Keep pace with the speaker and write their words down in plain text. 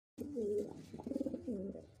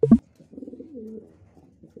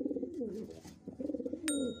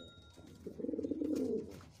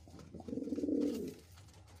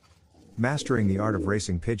Mastering the Art of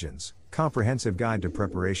Racing Pigeons, Comprehensive Guide to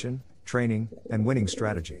Preparation, Training, and Winning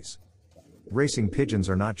Strategies. Racing pigeons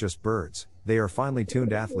are not just birds, they are finely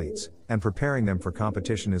tuned athletes, and preparing them for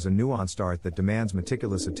competition is a nuanced art that demands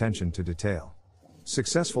meticulous attention to detail.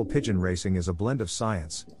 Successful pigeon racing is a blend of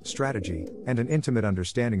science, strategy, and an intimate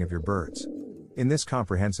understanding of your birds. In this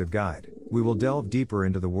comprehensive guide, we will delve deeper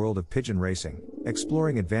into the world of pigeon racing,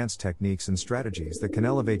 exploring advanced techniques and strategies that can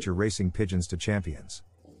elevate your racing pigeons to champions.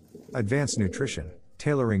 Advanced nutrition,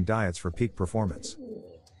 tailoring diets for peak performance.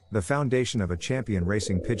 The foundation of a champion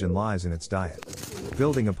racing pigeon lies in its diet.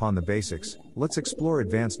 Building upon the basics, let's explore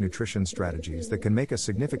advanced nutrition strategies that can make a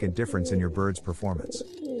significant difference in your bird's performance.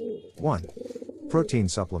 1. Protein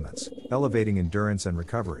supplements, elevating endurance and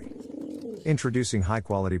recovery. Introducing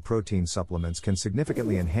high-quality protein supplements can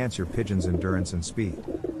significantly enhance your pigeon's endurance and speed.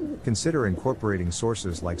 Consider incorporating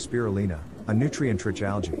sources like spirulina, a nutrient-rich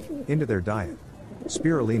algae, into their diet.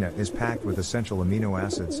 Spirulina is packed with essential amino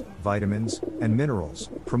acids, vitamins, and minerals,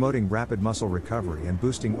 promoting rapid muscle recovery and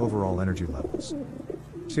boosting overall energy levels.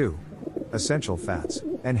 2. Essential fats,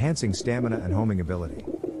 enhancing stamina and homing ability.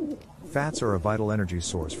 Fats are a vital energy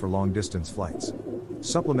source for long-distance flights.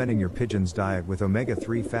 Supplementing your pigeon's diet with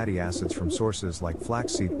omega-3 fatty acids from sources like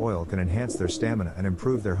flaxseed oil can enhance their stamina and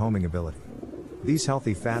improve their homing ability. These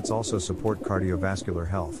healthy fats also support cardiovascular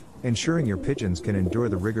health, ensuring your pigeons can endure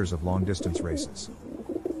the rigors of long-distance races.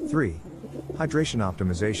 3. Hydration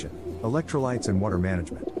optimization, electrolytes and water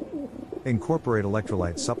management. Incorporate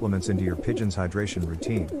electrolyte supplements into your pigeon's hydration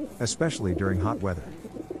routine, especially during hot weather.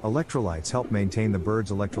 Electrolytes help maintain the bird's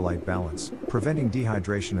electrolyte balance, preventing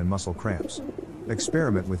dehydration and muscle cramps.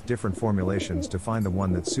 Experiment with different formulations to find the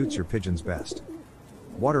one that suits your pigeons best.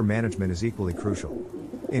 Water management is equally crucial.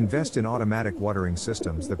 Invest in automatic watering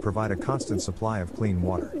systems that provide a constant supply of clean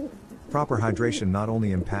water. Proper hydration not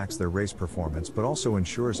only impacts their race performance but also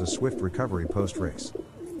ensures a swift recovery post-race.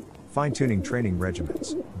 Fine-tuning training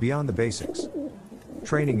regimens, beyond the basics.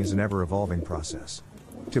 Training is an ever-evolving process.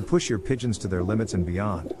 To push your pigeons to their limits and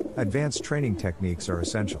beyond, advanced training techniques are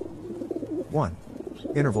essential. 1.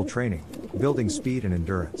 Interval training, building speed and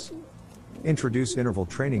endurance. Introduce interval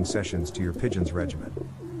training sessions to your pigeon's regimen.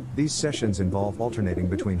 These sessions involve alternating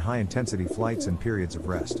between high-intensity flights and periods of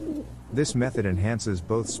rest. This method enhances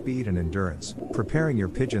both speed and endurance, preparing your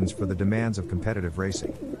pigeons for the demands of competitive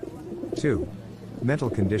racing. 2. Mental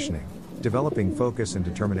conditioning, developing focus and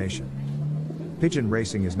determination. Pigeon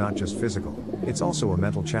racing is not just physical, it's also a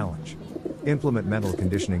mental challenge. Implement mental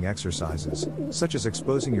conditioning exercises, such as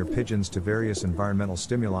exposing your pigeons to various environmental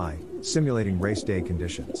stimuli, simulating race day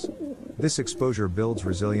conditions. This exposure builds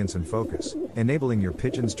resilience and focus, enabling your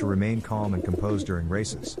pigeons to remain calm and composed during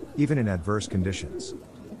races, even in adverse conditions.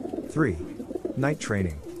 3. Night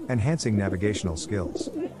training, enhancing navigational skills.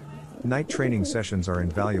 Night training sessions are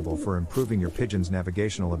invaluable for improving your pigeons'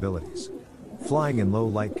 navigational abilities. Flying in low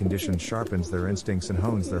light conditions sharpens their instincts and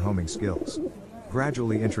hones their homing skills.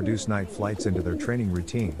 Gradually introduce night flights into their training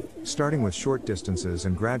routine, starting with short distances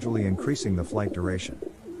and gradually increasing the flight duration.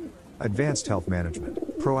 Advanced health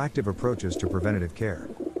management, proactive approaches to preventative care.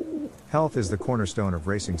 Health is the cornerstone of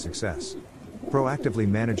racing success. Proactively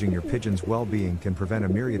managing your pigeons' well-being can prevent a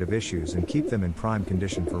myriad of issues and keep them in prime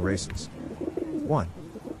condition for races. 1.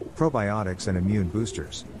 Probiotics and immune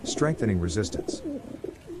boosters, strengthening resistance.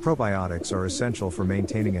 Probiotics are essential for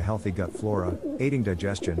maintaining a healthy gut flora, aiding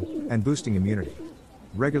digestion, and boosting immunity.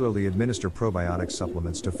 Regularly administer probiotic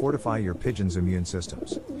supplements to fortify your pigeons' immune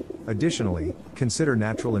systems. Additionally, consider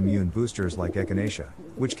natural immune boosters like echinacea,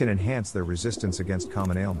 which can enhance their resistance against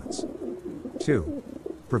common ailments. 2.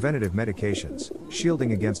 Preventative medications,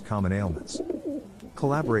 shielding against common ailments.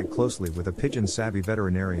 Collaborate closely with a pigeon-savvy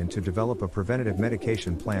veterinarian to develop a preventative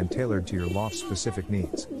medication plan tailored to your loft's specific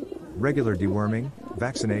needs. Regular deworming,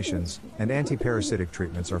 vaccinations, and anti-parasitic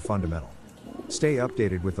treatments are fundamental. Stay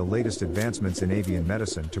updated with the latest advancements in avian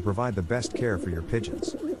medicine to provide the best care for your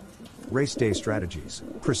pigeons. Race day strategies,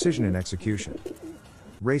 precision and execution.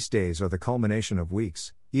 Race days are the culmination of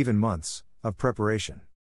weeks, even months, of preparation.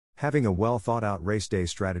 Having a well-thought-out race day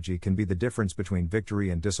strategy can be the difference between victory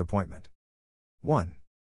and disappointment. 1.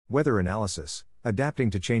 Weather analysis, adapting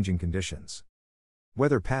to changing conditions.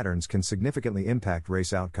 Weather patterns can significantly impact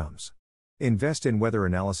race outcomes. Invest in weather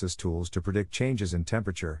analysis tools to predict changes in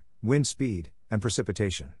temperature, wind speed, and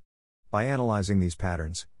precipitation. By analyzing these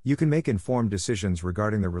patterns, you can make informed decisions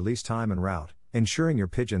regarding the release time and route, ensuring your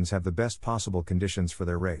pigeons have the best possible conditions for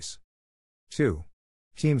their race. 2.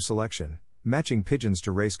 Team selection, matching pigeons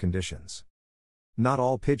to race conditions. Not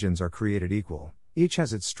all pigeons are created equal, each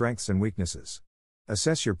has its strengths and weaknesses.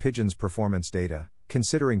 Assess your pigeon's performance data,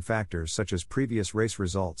 considering factors such as previous race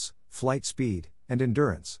results, flight speed, and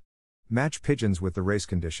endurance. Match pigeons with the race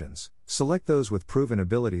conditions, select those with proven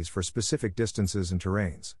abilities for specific distances and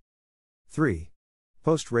terrains. 3.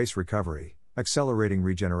 Post-race recovery, accelerating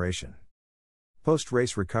regeneration.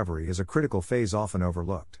 Post-race recovery is a critical phase often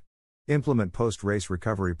overlooked. Implement post-race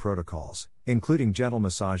recovery protocols, including gentle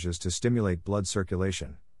massages to stimulate blood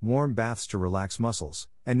circulation, warm baths to relax muscles,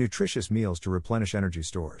 and nutritious meals to replenish energy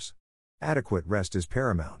stores. Adequate rest is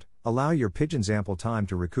paramount. Allow your pigeons ample time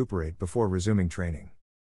to recuperate before resuming training.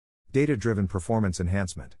 Data-driven performance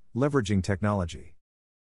enhancement, leveraging technology.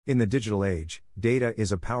 In the digital age, data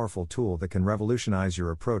is a powerful tool that can revolutionize your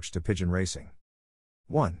approach to pigeon racing.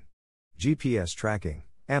 1. GPS tracking,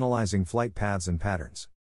 analyzing flight paths and patterns.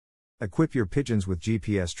 Equip your pigeons with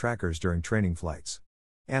GPS trackers during training flights.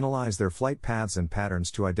 Analyze their flight paths and patterns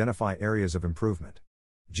to identify areas of improvement.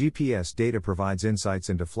 GPS data provides insights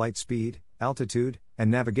into flight speed, altitude, and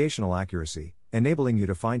navigational accuracy, enabling you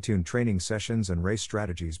to fine-tune training sessions and race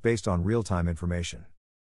strategies based on real-time information.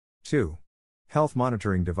 2. Health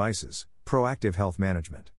monitoring devices, proactive health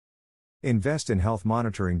management. Invest in health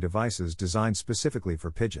monitoring devices designed specifically for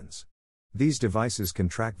pigeons. These devices can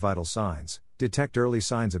track vital signs, detect early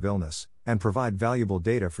signs of illness, and provide valuable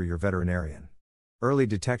data for your veterinarian. Early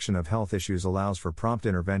detection of health issues allows for prompt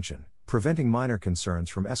intervention, preventing minor concerns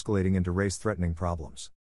from escalating into race-threatening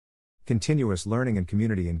problems. Continuous learning and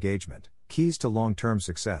community engagement, keys to long-term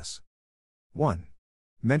success. 1.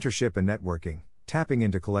 Mentorship and networking, tapping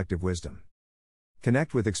into collective wisdom.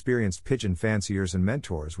 Connect with experienced pigeon fanciers and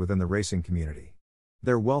mentors within the racing community.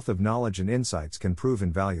 Their wealth of knowledge and insights can prove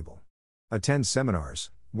invaluable. Attend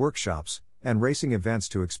seminars, workshops, and racing events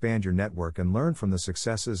to expand your network and learn from the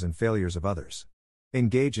successes and failures of others.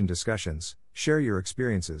 Engage in discussions, share your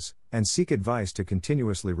experiences, and seek advice to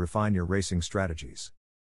continuously refine your racing strategies.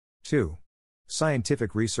 2.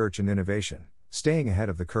 Scientific research and innovation, staying ahead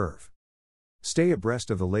of the curve. Stay abreast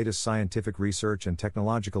of the latest scientific research and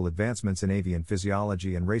technological advancements in avian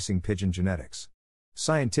physiology and racing pigeon genetics.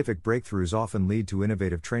 Scientific breakthroughs often lead to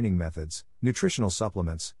innovative training methods, nutritional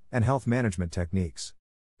supplements, and health management techniques.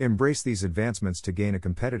 Embrace these advancements to gain a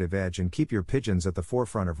competitive edge and keep your pigeons at the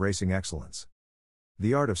forefront of racing excellence.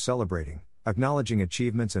 The art of celebrating, acknowledging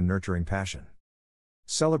achievements and nurturing passion.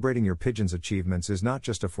 Celebrating your pigeons' achievements is not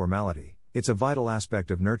just a formality, it's a vital aspect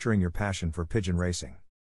of nurturing your passion for pigeon racing.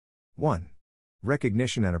 1.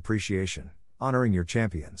 Recognition and appreciation, honoring your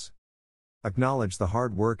champions. Acknowledge the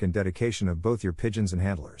hard work and dedication of both your pigeons and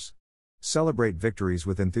handlers. Celebrate victories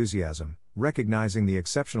with enthusiasm, recognizing the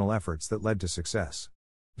exceptional efforts that led to success.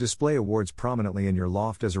 Display awards prominently in your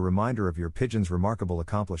loft as a reminder of your pigeons' remarkable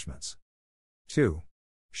accomplishments. 2.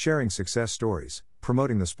 Sharing success stories,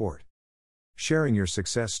 promoting the sport. Sharing your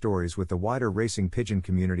success stories with the wider racing pigeon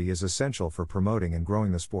community is essential for promoting and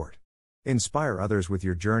growing the sport. Inspire others with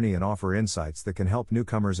your journey and offer insights that can help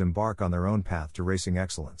newcomers embark on their own path to racing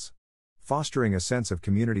excellence. Fostering a sense of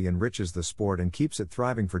community enriches the sport and keeps it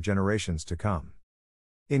thriving for generations to come.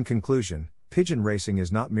 In conclusion, pigeon racing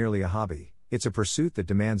is not merely a hobby, it's a pursuit that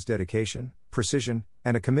demands dedication, precision,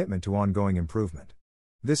 and a commitment to ongoing improvement.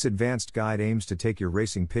 This advanced guide aims to take your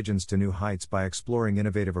racing pigeons to new heights by exploring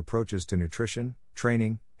innovative approaches to nutrition,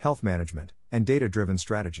 training, health management, and data-driven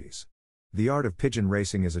strategies. The art of pigeon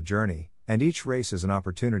racing is a journey, and each race is an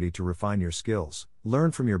opportunity to refine your skills,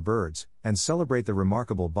 learn from your birds, and celebrate the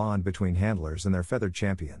remarkable bond between handlers and their feathered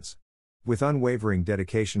champions. With unwavering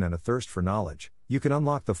dedication and a thirst for knowledge, you can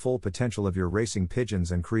unlock the full potential of your racing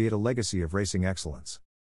pigeons and create a legacy of racing excellence.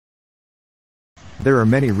 There are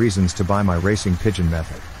many reasons to buy my racing pigeon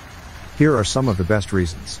method. Here are some of the best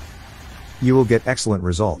reasons. You will get excellent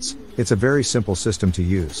results. It's a very simple system to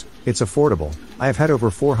use. It's affordable. I have had over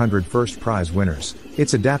 400 first prize winners.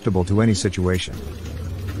 It's adaptable to any situation.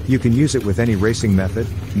 You can use it with any racing method,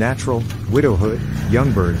 natural, widowhood,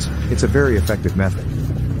 young birds. It's a very effective method.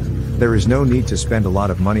 There is no need to spend a lot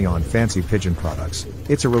of money on fancy pigeon products.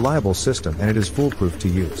 It's a reliable system and it is foolproof to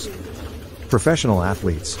use. Professional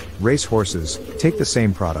athletes, race horses, take the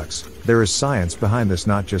same products. There is science behind this,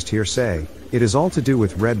 not just hearsay. It is all to do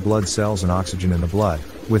with red blood cells and oxygen in the blood.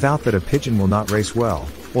 Without that, a pigeon will not race well,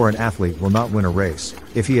 or an athlete will not win a race.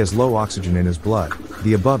 If he has low oxygen in his blood,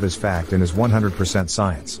 the above is fact and is 100%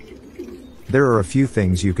 science. There are a few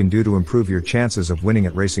things you can do to improve your chances of winning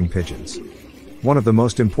at racing pigeons. One of the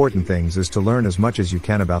most important things is to learn as much as you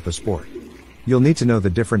can about the sport. You'll need to know the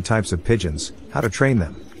different types of pigeons, how to train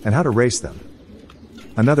them, and how to race them.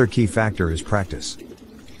 Another key factor is practice.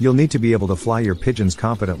 You'll need to be able to fly your pigeons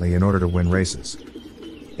competently in order to win races.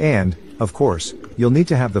 And, Of course, you'll need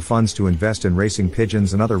to have the funds to invest in racing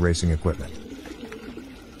pigeons and other racing equipment.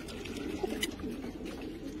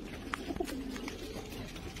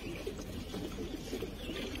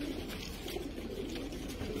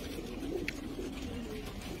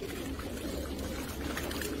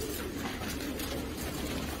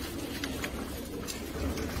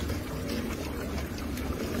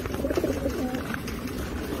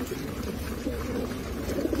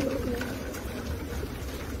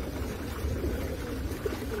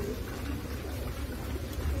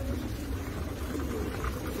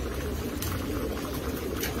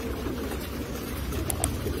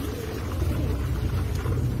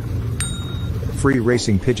 Free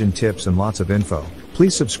racing pigeon tips and lots of info.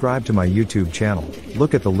 Please subscribe to my YouTube channel,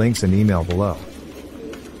 look at the links and email below.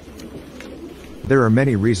 There are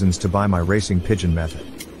many reasons to buy my racing pigeon method.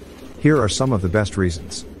 Here are some of the best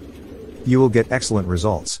reasons. You will get excellent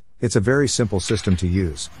results. It's a very simple system to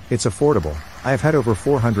use. It's affordable. I have had over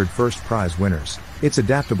 400 first prize winners. It's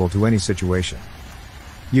adaptable to any situation.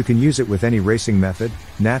 You can use it with any racing method,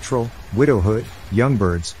 natural, widowhood, young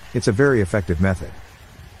birds. It's a very effective method.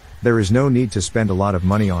 There is no need to spend a lot of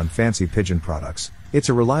money on fancy pigeon products. It's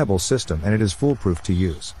a reliable system and it is foolproof to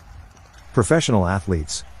use. Professional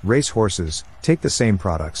athletes, race horses, take the same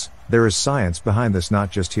products. There is science behind this,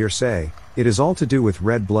 not just hearsay. It is all to do with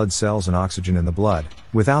red blood cells and oxygen in the blood.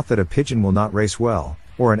 Without that, a pigeon will not race well,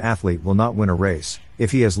 or an athlete will not win a race.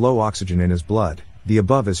 If he has low oxygen in his blood, the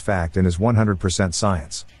above is fact and is 100%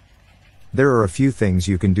 science. There are a few things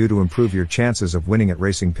you can do to improve your chances of winning at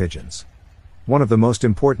racing pigeons. One of the most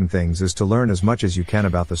important things is to learn as much as you can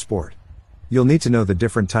about the sport. You'll need to know the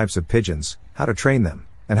different types of pigeons, how to train them,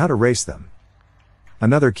 and how to race them.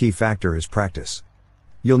 Another key factor is practice.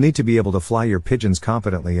 You'll need to be able to fly your pigeons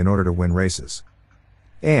competently in order to win races.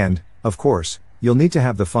 And, of course, you'll need to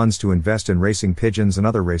have the funds to invest in racing pigeons and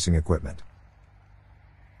other racing equipment.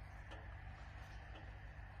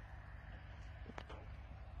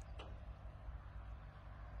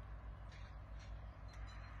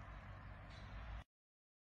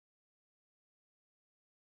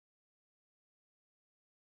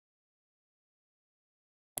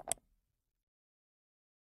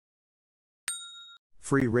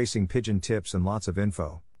 Free racing pigeon tips and lots of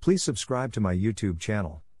info. Please subscribe to my YouTube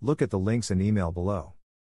channel, look at the links and email below.